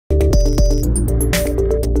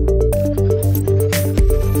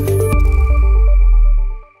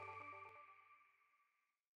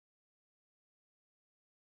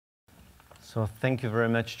So thank you very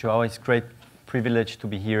much, Joao. It's a great privilege to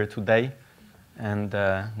be here today. And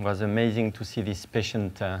it was amazing to see these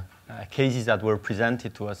patient cases that were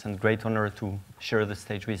presented to us, and great honor to share the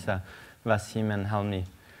stage with Wasim and Halmi.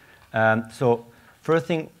 So first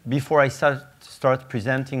thing, before I start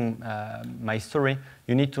presenting my story,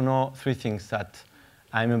 you need to know three things: that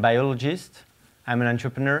I'm a biologist, I'm an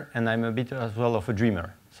entrepreneur, and I'm a bit as well of a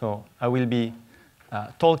dreamer. So I will be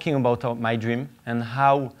talking about my dream and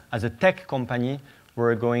how, as a tech company,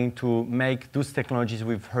 we're going to make those technologies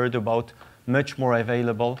we've heard about much more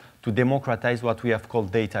available to democratize what we have called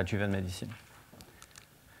data-driven medicine.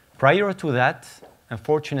 Prior to that,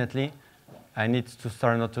 unfortunately, I need to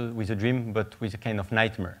start not with a dream, but with a kind of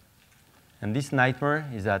nightmare. And this nightmare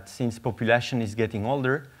is that since population is getting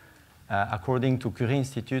older, according to Curie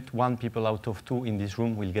Institute, 1 person out of 2 in this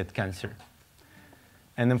room will get cancer.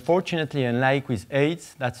 And unfortunately, unlike with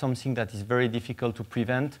AIDS, that's something that is very difficult to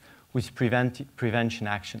prevent with prevention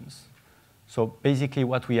actions. So basically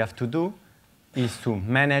what we have to do is to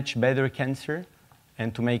manage better cancer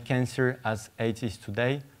and to make cancer, as AIDS is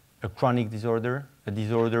today, a chronic disorder, a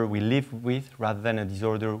disorder we live with rather than a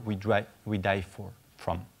disorder we die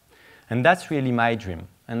from. And that's really my dream.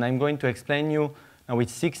 And I'm going to explain you, now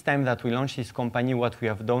it's 6th time that we launched this company, what we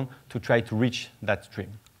have done to try to reach that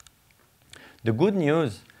dream. The good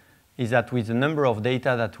news is that with the number of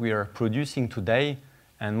data that we are producing today,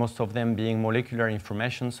 and most of them being molecular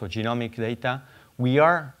information, so genomic data, we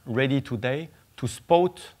are ready today to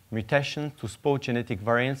spot mutations, to spot genetic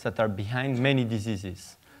variants that are behind many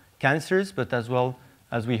diseases. Cancers, but as well,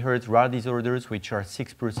 as we heard, rare disorders, which are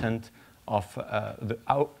 6% of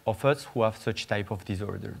us who have such type of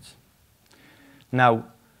disorders. Now,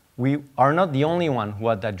 we are not the only one who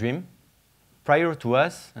had that dream. Prior to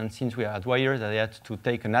us, and since we are at Wired, I had to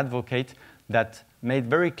take an advocate that made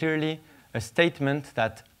very clearly a statement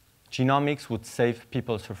that genomics would save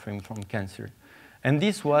people suffering from cancer. And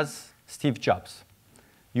this was Steve Jobs.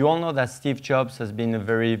 You all know that Steve Jobs has been a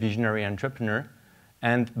very visionary entrepreneur.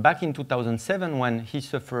 And back in 2007, when he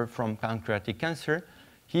suffered from pancreatic cancer,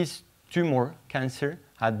 his tumor cancer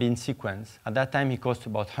had been sequenced. At that time, it cost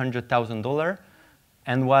about $100,000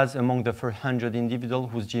 and was among the first 100 individuals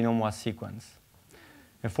whose genome was sequenced.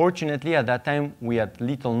 Unfortunately, at that time, we had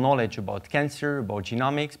little knowledge about cancer, about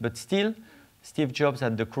genomics, but still, Steve Jobs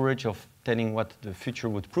had the courage of telling what the future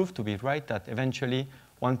would prove to be right, that eventually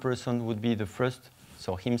 1 person would be the first,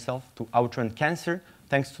 so himself, to outrun cancer,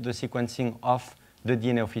 thanks to the sequencing of the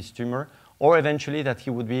DNA of his tumor, or eventually that he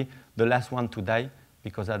would be the last one to die,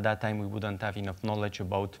 because at that time we wouldn't have enough knowledge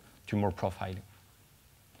about tumor profiling.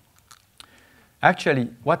 Actually,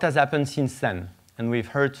 what has happened since then? And we've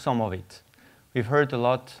heard some of it. We've heard a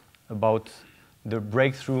lot about the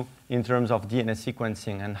breakthrough in terms of DNA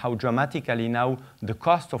sequencing and how dramatically now the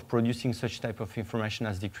cost of producing such type of information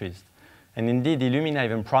has decreased. And indeed, Illumina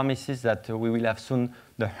even promises that we will have soon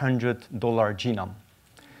the $100 genome.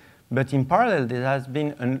 But in parallel, there has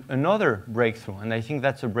been another breakthrough, and I think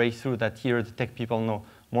that's a breakthrough that here the tech people know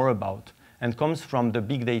more about, and comes from the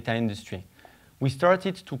big data industry. We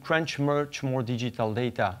started to crunch much more digital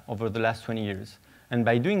data over the last 20 years. And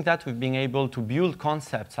by doing that, we've been able to build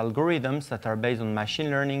concepts, algorithms that are based on machine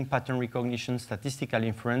learning, pattern recognition, statistical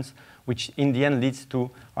inference, which in the end leads to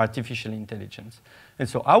artificial intelligence. And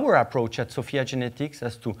so our approach at SOPHiA Genetics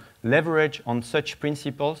is to leverage on such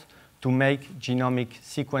principles to make genomic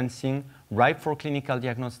sequencing ripe for clinical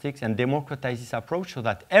diagnostics and democratize this approach so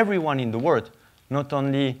that everyone in the world, not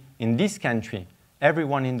only in this country,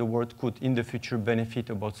 everyone in the world could in the future benefit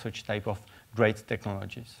about such type of great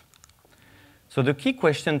technologies. So the key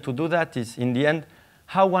question to do that is, in the end,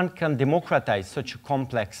 how one can democratize such a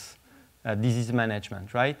complex disease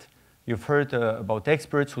management, right? You've heard about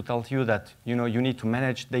experts who tell you that you need to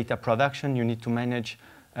manage data production, you need to manage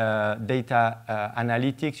data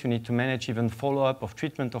analytics, you need to manage even follow-up of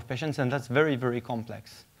treatment of patients, and that's very, very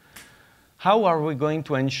complex. How are we going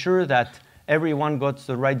to ensure that everyone got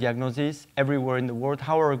the right diagnosis everywhere in the world?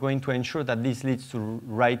 How are we going to ensure that this leads to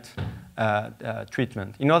right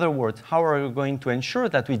treatment? In other words, how are we going to ensure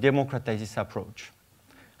that we democratize this approach?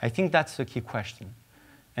 I think that's the key question.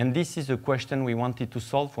 And this is the question we wanted to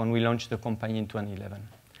solve when we launched the company in 2011.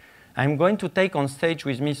 I'm going to take on stage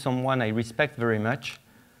with me someone I respect very much,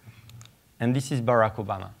 and this is Barack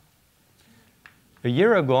Obama. A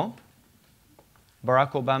year ago,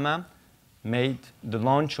 Barack Obama made the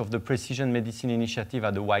launch of the Precision Medicine Initiative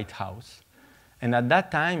at the White House. And at that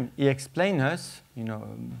time, he explained us,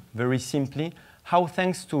 very simply, how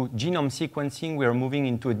thanks to genome sequencing, we are moving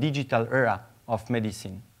into a digital era of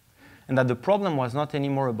medicine. And that the problem was not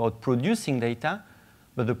anymore about producing data,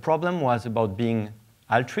 but the problem was about being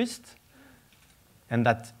altruist And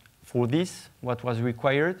that for this, what was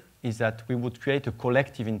required is that we would create a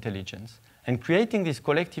collective intelligence. And creating this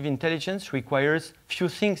collective intelligence requires few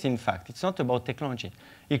things, in fact. It's not about technology.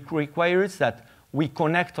 It requires that we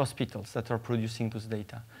connect hospitals that are producing those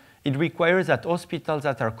data. It requires that hospitals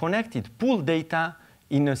that are connected pool data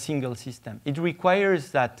in a single system. It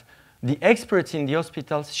requires that the experts in the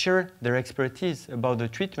hospitals share their expertise about the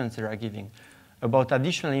treatments they are giving, about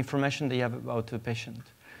additional information they have about the patient.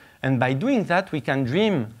 And by doing that, we can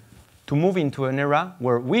dream to move into an era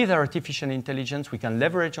where with artificial intelligence, we can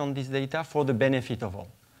leverage on this data for the benefit of all.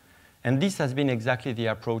 And this has been exactly the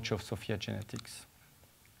approach of SOPHiA Genetics.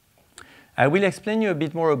 I will explain you a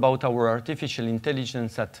bit more about our artificial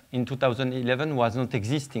intelligence that in 2011 was not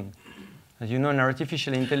existing. As you know, an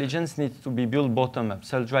artificial intelligence needs to be built bottom-up.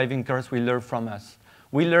 Self-driving cars will learn from us.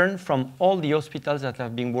 We learn from all the hospitals that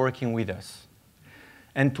have been working with us.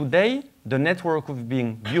 And today, the network we've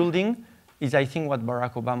been building is, I think, what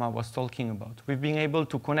Barack Obama was talking about. We've been able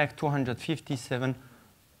to connect 257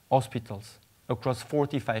 hospitals across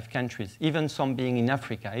 45 countries, even some being in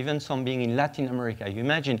Africa, even some being in Latin America. You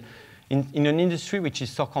imagine, in an industry which is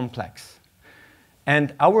so complex.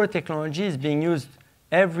 And our technology is being used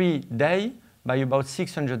every day by about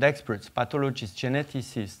 600 experts, pathologists,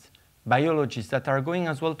 geneticists, biologists that are going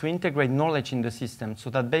as well to integrate knowledge in the system so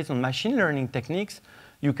that based on machine learning techniques,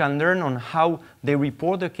 you can learn on how they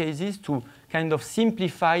report the cases to kind of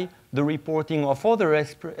simplify the reporting of other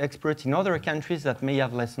experts in other countries that may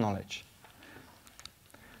have less knowledge.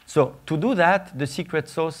 So to do that, the secret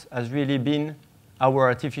sauce has really been our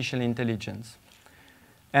artificial intelligence.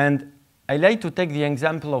 And I like to take the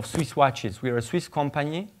example of Swiss watches. We are a Swiss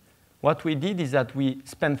company. What we did is that we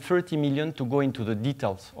spent 30 million to go into the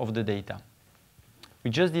details of the data.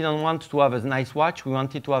 We just didn't want to have a nice watch. We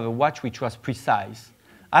wanted to have a watch which was precise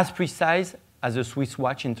as a Swiss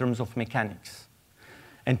watch in terms of mechanics.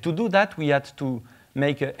 And to do that, we had to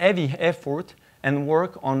make a heavy effort and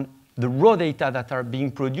work on the raw data that are being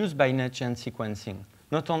produced by next-gen sequencing.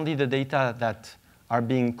 Not only the data that are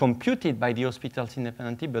being computed by the hospitals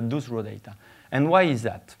independently, but those raw data. And why is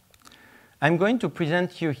that? I'm going to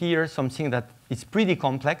present you here something that is pretty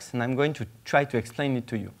complex, and I'm going to try to explain it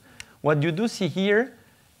to you. What you do see here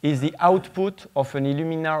is the output of an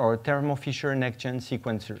Illumina or Thermo Fisher next-gen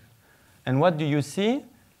sequencer. And what do you see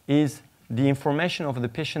is the information of the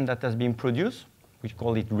patient that has been produced, we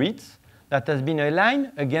call it reads, that has been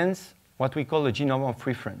aligned against what we call a genome of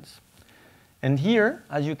reference. And here,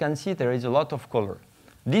 as you can see, there is a lot of color.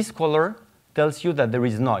 This color tells you that there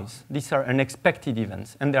is noise. These are unexpected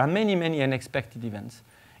events, and there are many, many unexpected events.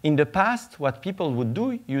 In the past, what people would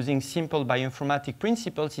do using simple bioinformatic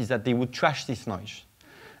principles is that they would trash this noise,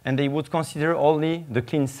 and they would consider only the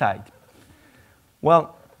clean side.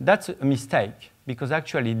 Well, that's a mistake, because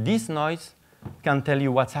actually this noise can tell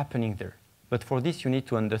you what's happening there. But for this, you need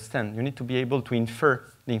to understand. You need to be able to infer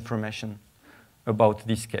the information about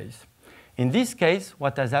this case. In this case,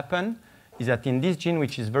 what has happened is that in this gene,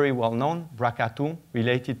 which is very well known, BRCA2,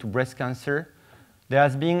 related to breast cancer, there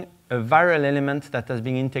has been a viral element that has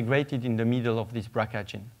been integrated in the middle of this BRCA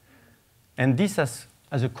gene. And this has,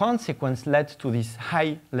 as a consequence, led to this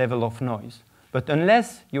high level of noise. But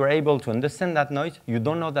unless you are able to understand that noise, you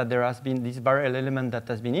don't know that there has been this viral element that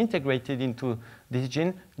has been integrated into this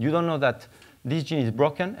gene. You don't know that this gene is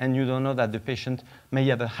broken, and you don't know that the patient may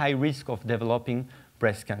have a high risk of developing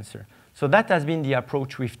breast cancer. So that has been the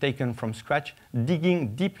approach we've taken from scratch,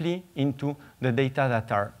 digging deeply into the data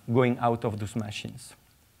that are going out of those machines.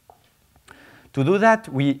 To do that,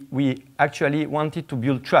 we actually wanted to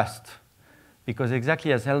build trust, because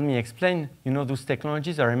exactly as Helmi explained, you know, those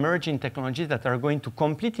technologies are emerging technologies that are going to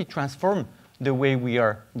completely transform the way we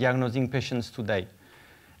are diagnosing patients today.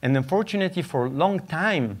 And unfortunately, for a long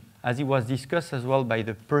time, as it was discussed as well by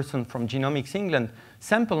the person from Genomics England,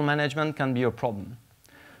 sample management can be a problem.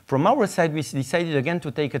 From our side, we decided again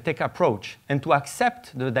to take a tech approach and to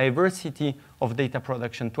accept the diversity of data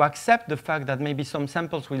production, to accept the fact that maybe some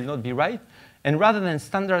samples will not be right, and rather than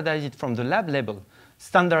standardize it from the lab level,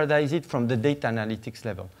 standardize it from the data analytics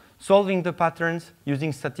level, solving the patterns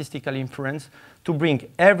using statistical inference to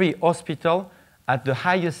bring every hospital at the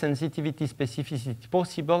highest sensitivity specificity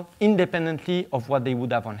possible, independently of what they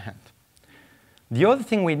would have on hand. The other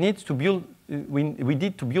thing we need to build, we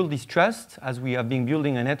need to build this trust, as we have been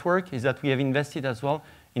building a network, is that we have invested as well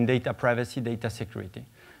in data privacy, data security.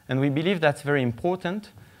 And we believe that's very important,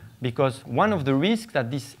 because one of the risks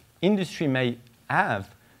that this industry may have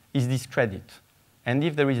is discredit. And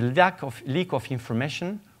if there is leak of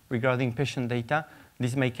information regarding patient data,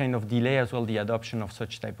 this may kind of delay as well the adoption of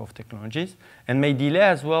such type of technologies, and may delay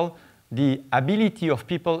as well the ability of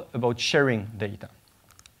people about sharing data.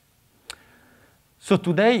 So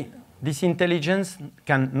today, this intelligence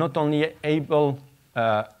can not only enable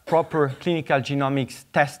proper clinical genomics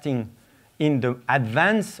testing in the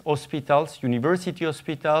advanced hospitals, university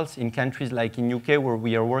hospitals, in countries like in UK, where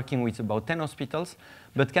we are working with about 10 hospitals,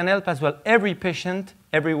 but can help as well every patient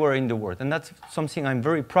everywhere in the world. And that's something I'm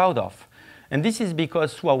very proud of. And this is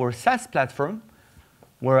because through our SaaS platform,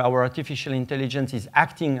 where our artificial intelligence is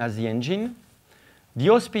acting as the engine, the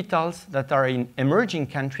hospitals that are in emerging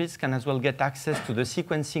countries can as well get access to the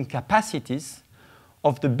sequencing capacities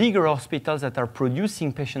of the bigger hospitals that are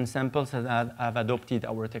producing patient samples and have adopted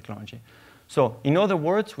our technology. So in other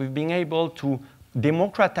words, we've been able to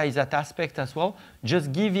democratize that aspect as well,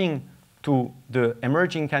 just giving to the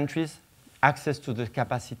emerging countries access to the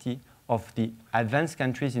capacity of the advanced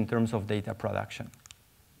countries in terms of data production.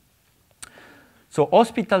 So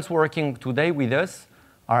hospitals working today with us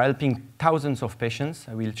are helping thousands of patients.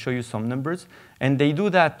 I will show you some numbers. And they do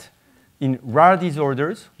that in rare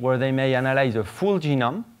disorders, where they may analyze a full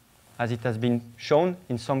genome, as it has been shown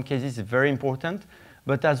in some cases, very important,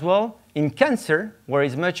 but as well in cancer, where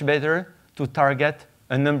it's much better to target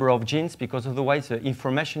a number of genes, because otherwise the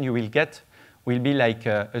information you will get will be like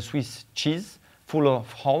a Swiss cheese full of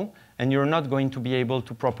hole, and you're not going to be able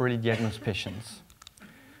to properly diagnose patients.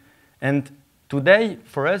 And today,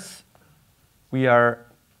 for us,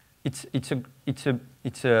 it's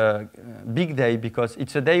a big day, because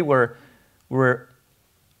it's a day where we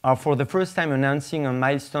are for the first time announcing a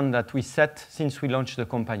milestone that we set since we launched the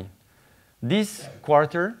company. This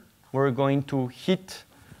quarter, we're going to hit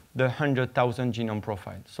the 100,000 genome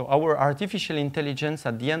profile. So our artificial intelligence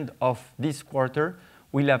at the end of this quarter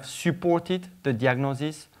will have supported the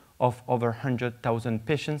diagnosis of over 100,000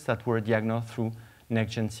 patients that were diagnosed through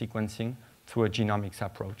next-gen sequencing through a genomics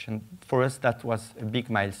approach. And for us, that was a big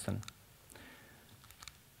milestone.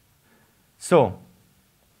 So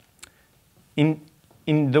in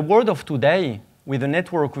the world of today, with the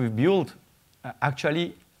network we've built,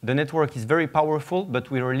 actually, the network is very powerful,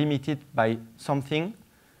 but we are limited by something.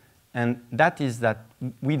 And that is that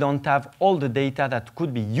we don't have all the data that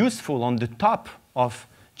could be useful on the top of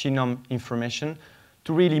genome information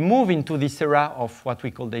to really move into this era of what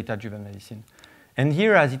we call data-driven medicine. And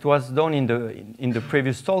here, as it was done in the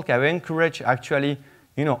previous talk, I encourage actually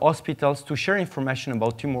hospitals to share information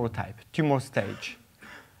about tumor type, tumor stage.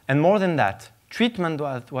 And more than that, treatment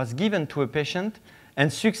that was given to a patient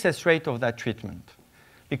and success rate of that treatment.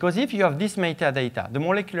 Because if you have this metadata, the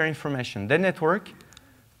molecular information, the network,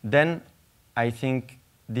 then I think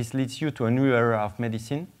this leads you to a new era of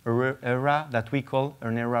medicine, an era that we call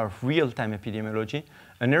an era of real-time epidemiology,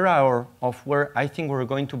 an era of where I think we're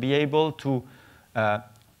going to be able to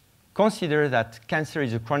consider that cancer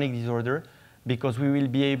is a chronic disorder, because we will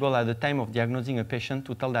be able, at the time of diagnosing a patient,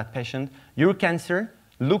 to tell that patient, your cancer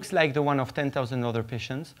looks like the one of 10,000 other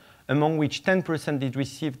patients, among which 10% did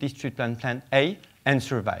receive this treatment plan A and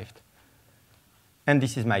survived. And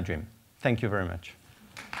this is my dream. Thank you very much.